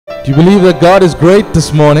Do you believe that God is great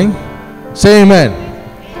this morning? Say amen.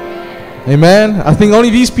 Amen. I think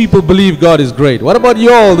only these people believe God is great. What about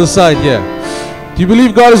you all this side here? Do you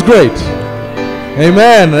believe God is great?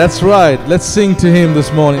 Amen. That's right. Let's sing to Him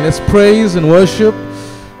this morning. Let's praise and worship.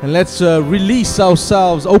 And let's release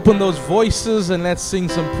ourselves. Open those voices and let's sing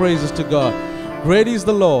some praises to God. Great is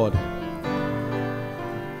the Lord.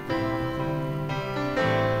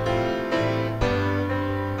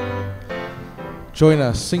 Join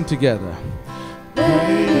us, sing together.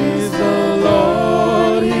 Great is the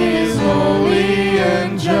Lord, He is holy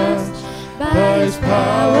and just. By His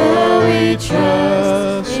power we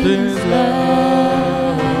trust in His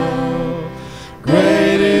love.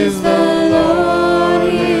 Great is the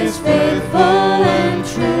Lord, He is faithful and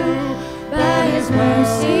true. By His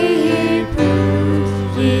mercy He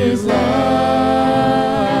proves His love.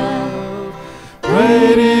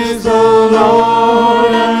 Great is the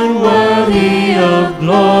Lord and worthy of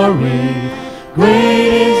glory.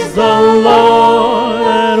 Great is the Lord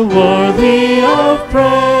and worthy of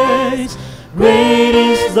praise. Great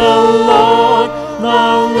is the Lord.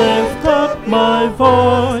 Now lift up my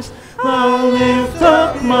voice. Now lift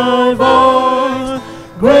up my voice.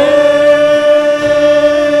 Great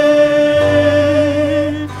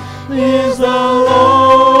is the Lord.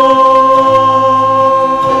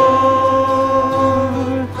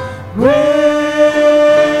 Great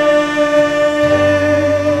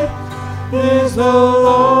is the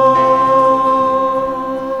Lord.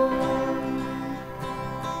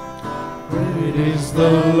 Great is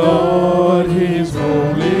the Lord, He is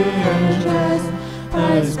holy and just.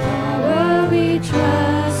 By His power we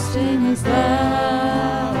trust in His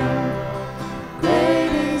love.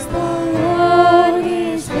 Great is the Lord,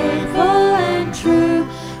 He is faithful and true.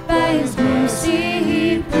 By His mercy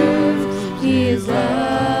He proves His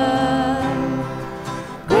love.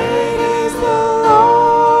 Great is the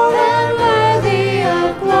Lord and worthy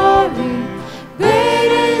of glory.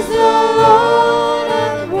 Great is the Lord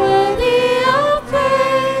and worthy of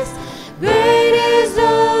praise. Great is the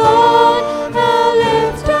Lord. Now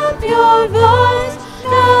lift up your voice.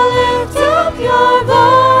 Now lift up your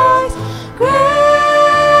voice. Great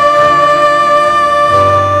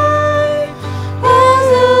is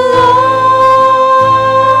the Lord.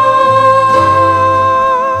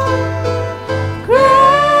 Great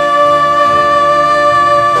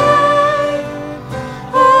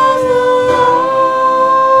is the Lord.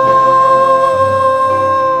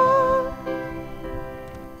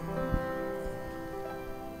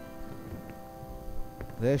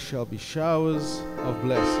 There shall be showers of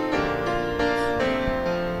blessing.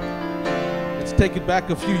 Let's take it back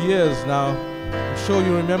a few years now. I'm sure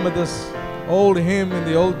you remember this old hymn in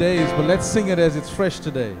the old days, but let's sing it as it's fresh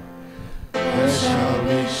today. There shall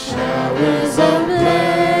be showers of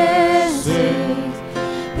blessings.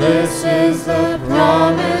 This is the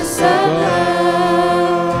promise of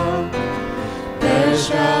love. There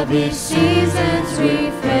shall be seasons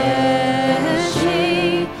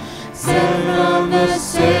refreshing, sent from the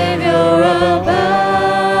Savior above.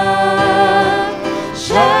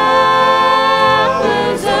 Showers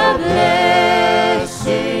of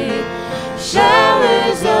blessing,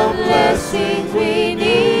 showers of blessings we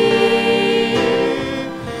need.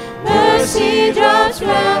 Mercy drops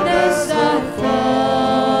round us are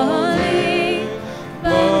falling,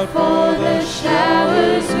 but for the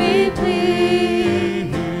showers we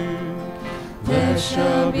plead. There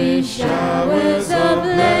shall be showers of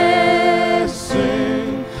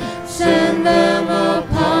blessing, send them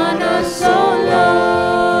upon us, O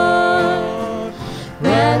Lord.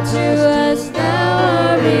 Grant to us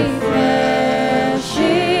now a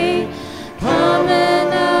refreshing. Come and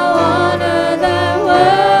now honor thy word.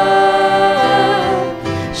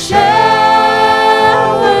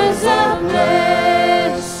 Showers of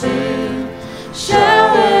blessing,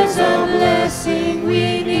 showers of blessing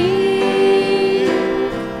we need.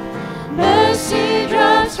 Mercy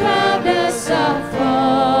drops round us are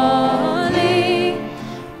falling,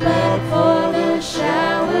 but for the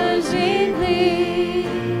showers we plead.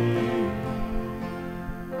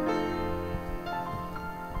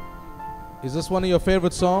 Is this one of your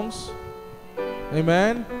favorite songs?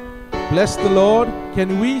 Amen. Bless the Lord.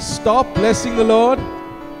 Can we stop blessing the Lord?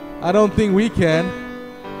 I don't think we can.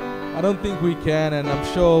 I don't think we can, and I'm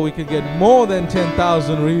sure we can get more than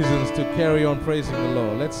 10,000 reasons to carry on praising the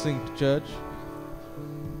Lord. Let's sing, church.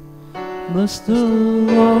 Bless the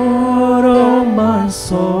Lord, oh my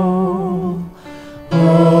soul,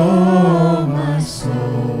 oh my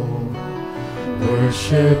soul.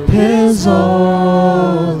 Worship His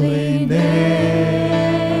holy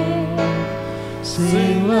name.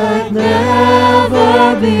 Sing like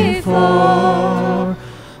never before.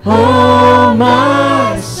 Oh,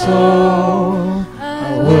 my soul,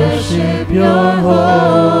 I worship your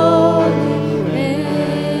holy name.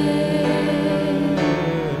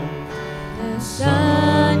 The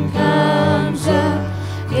sun comes up,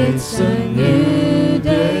 it's a new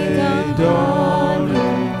day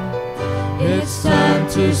dawning. It's time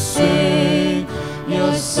to sing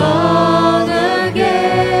your song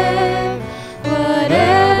again.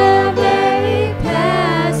 Whatever may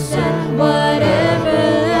pass and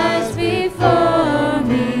whatever lies before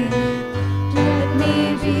me, let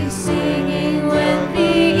me be singing when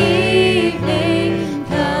the evening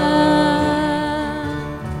comes.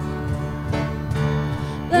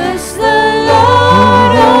 Bless the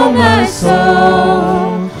Lord, oh my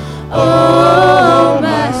soul, oh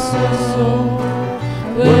my soul,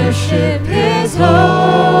 worship His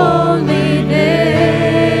holy name.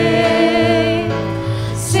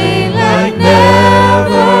 Sing like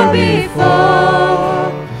never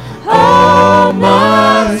before, oh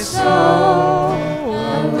my soul,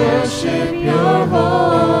 I worship your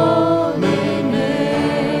holy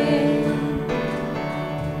name.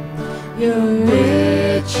 You're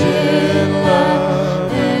rich in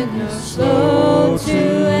love and you're slow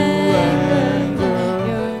to anger.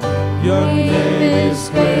 Your name is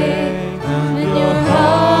great and your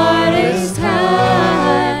heart is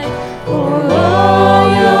kind. For all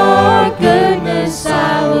your goodness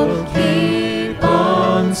I will keep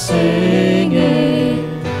on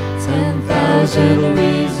singing. 10,000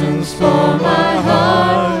 reasons for my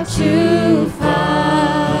heart to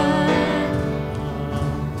find.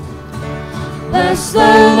 Bless the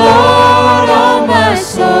Lord, oh my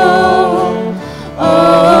soul,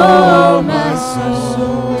 oh my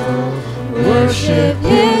soul, worship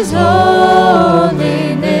His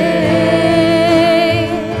holy name.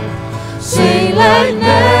 Sing like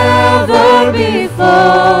never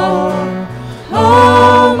before,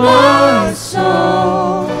 oh my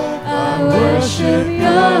soul, I worship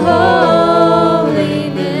your holy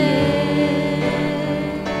name.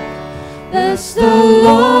 Bless the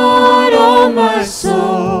Lord, oh my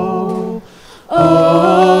soul,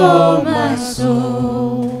 oh my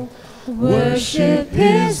soul, worship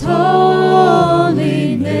His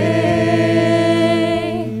holy name.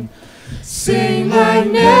 Sing like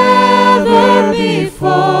never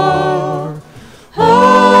before,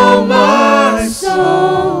 oh my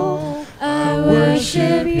soul, I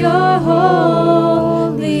worship your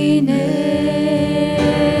holy name.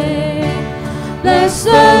 Bless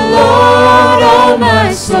the Lord, oh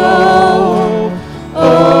my soul,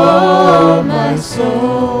 oh my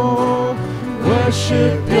soul,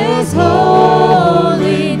 worship His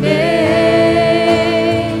holy name.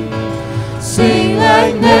 Sing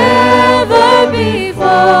like never before,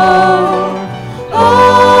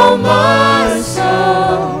 oh my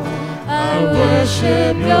soul, I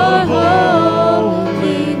worship your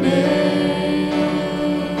holy name.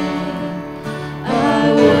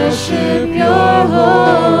 I worship your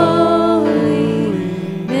holy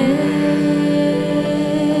name.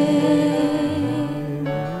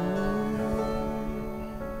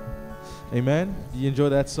 Amen. Do you enjoy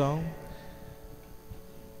that song?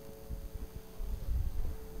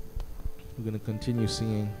 We're going to continue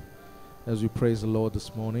singing as we praise the Lord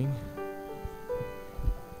this morning.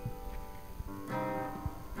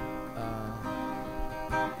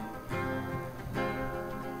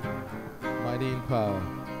 Mighty in power.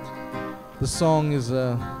 The song is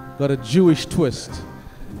got a Jewish twist.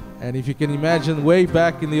 And if you can imagine way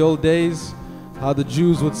back in the old days how the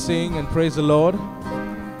Jews would sing and praise the Lord,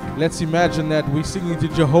 let's imagine that we're singing to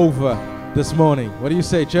Jehovah this morning. What do you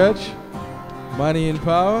say, church? Mighty in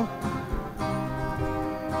power.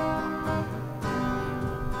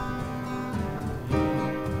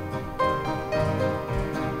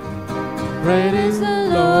 Great is the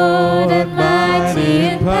Lord and mighty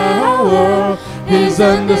in power. His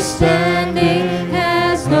understanding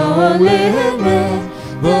has no limit.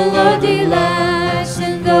 The Lord delights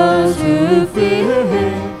in those who fear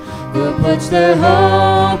Him, who puts their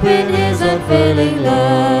hope in His unfailing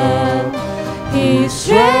love. He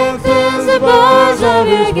strengthens the bars of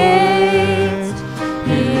your gates.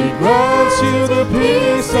 He grants you the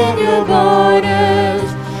peace in your borders.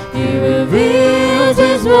 He reveals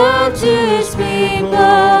His word to His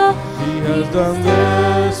people. He has done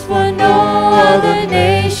this for no other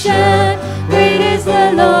nation. Great is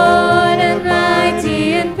the Lord and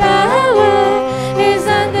mighty in power. His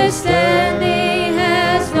understanding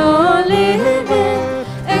has no limit.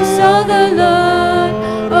 Exalt the Lord,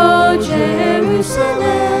 O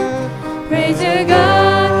Jerusalem. Praise your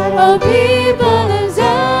God, O people of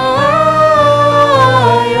Zion.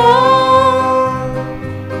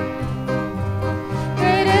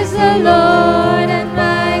 Great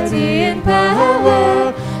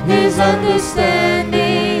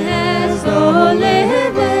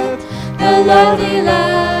love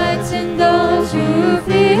delights in those who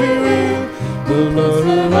fear Him. The Lord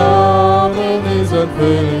of love and His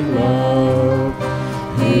unfailing love.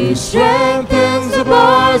 He strengthens the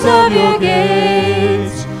bars of your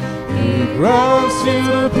gates. He grants you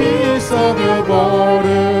the peace of your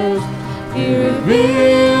borders. He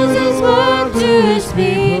reveals His word to His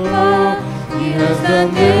people. He has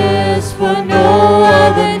done this for no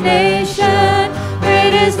other nation.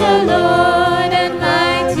 Great is the Lord and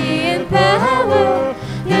mighty in power.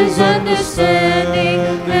 His understanding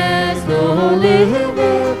has no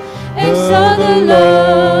limit. Exalt the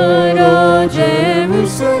Lord, O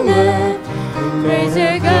Jerusalem. Praise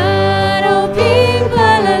your God, O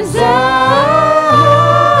people of Zion.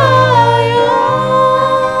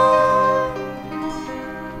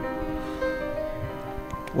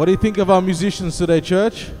 What do you think of our musicians today,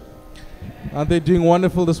 church? Aren't they doing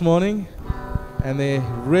wonderful this morning? And they're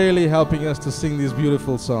really helping us to sing these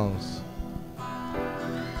beautiful songs.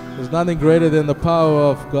 There's nothing greater than the power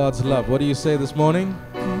of God's love. What do you say this morning?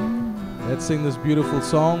 Let's sing this beautiful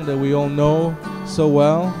song that we all know so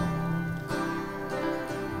well.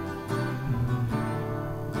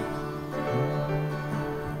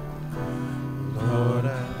 Lord,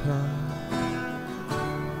 I come.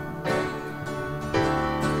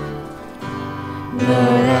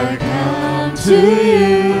 Lord, I come to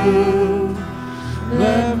you.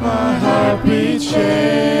 Let my heart be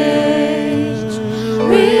changed,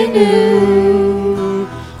 renewed,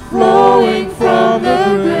 flowing from the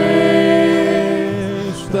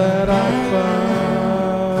grace that I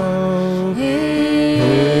found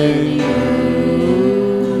in you.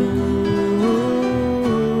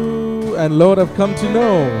 And Lord, I've come to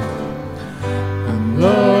know. And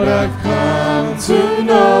Lord, I've come to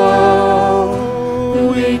know the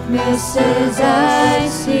weaknesses I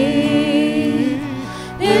see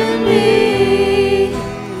in me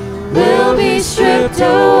will be stripped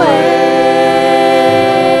away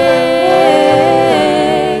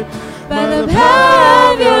by the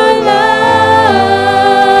power of your love.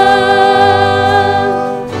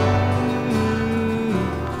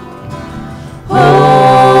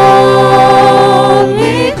 Hold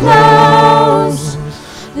me close,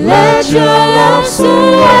 let your love surround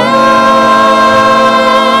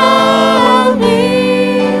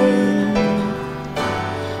me.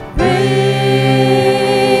 Bring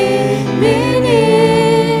me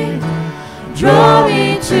near, draw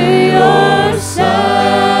me to your side.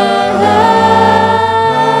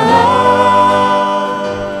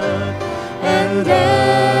 And as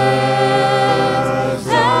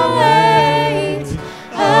I wait,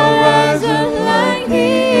 I'll rise up like the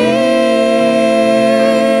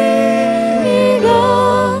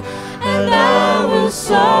eagle, and I will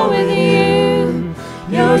soar with you.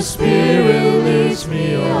 Your spirit leads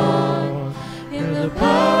me on in the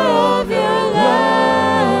power of your love.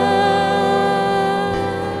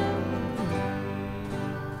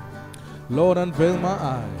 Lord, unveil my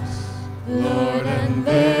eyes. Lord,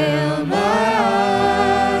 unveil my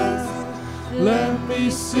eyes. Let me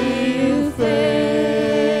see you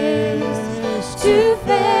face to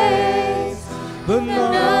face. The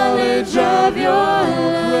knowledge of your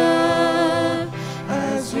love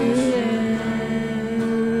as you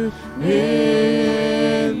live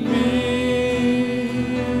in me.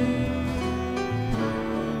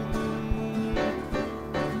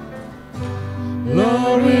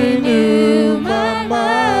 Lord, renew my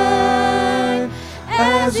mind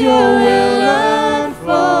as your will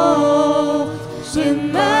unfolds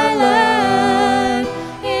in my life,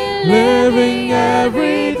 in living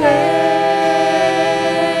every day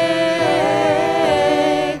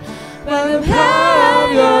by the power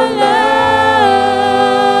of your love.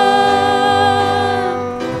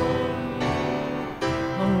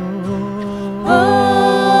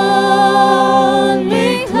 Hold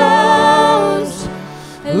me close,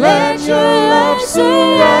 let your love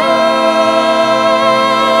surround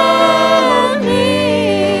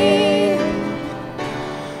me.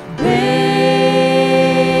 Bring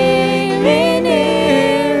me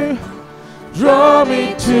near, draw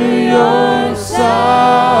me to your side.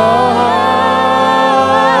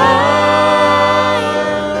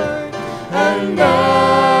 And as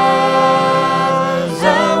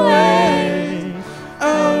I wait,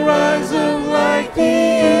 I'll rise up like the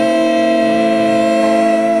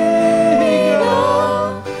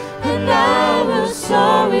eagle, and I will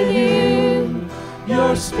soar with you.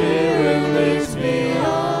 Your spirit leads me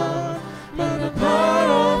on by the power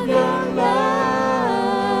of your love.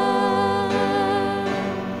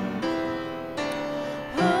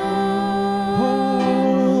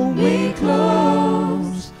 Hold me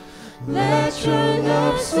close, let your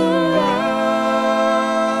love surround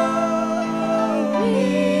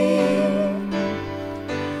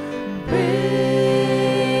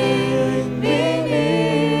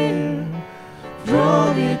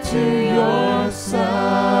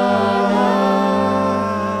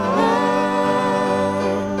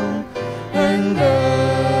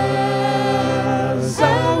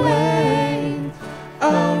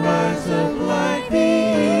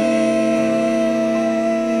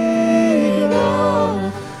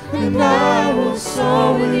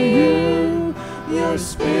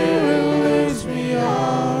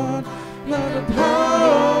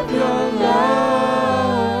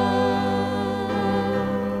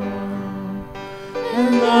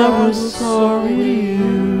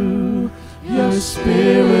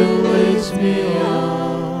Spirit leads me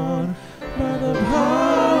on by the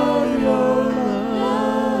power of your love.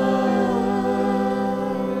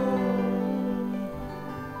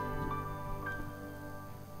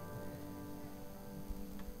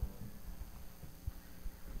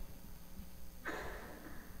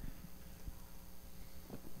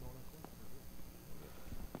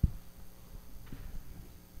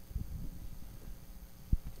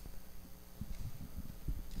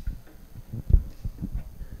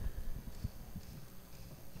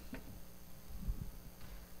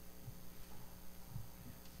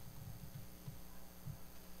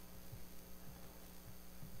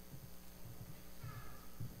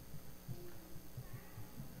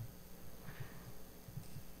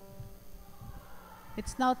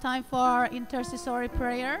 It's now time for intercessory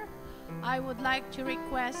prayer. I would like to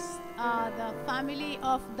request the family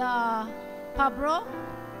of the Pabro,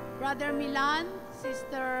 Brother Milan,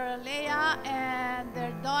 Sister Leah, and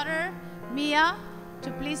their daughter Mia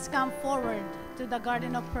to please come forward to the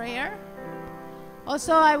garden of prayer.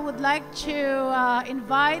 Also, I would like to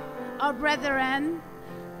invite our brethren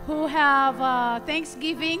who have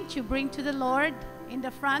thanksgiving to bring to the Lord in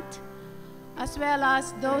the front, as well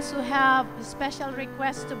as those who have special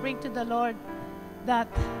requests to bring to the Lord, that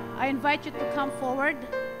I invite you to come forward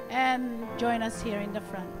and join us here in the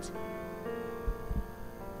front.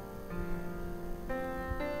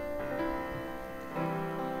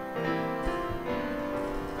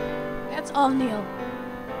 Let's all kneel.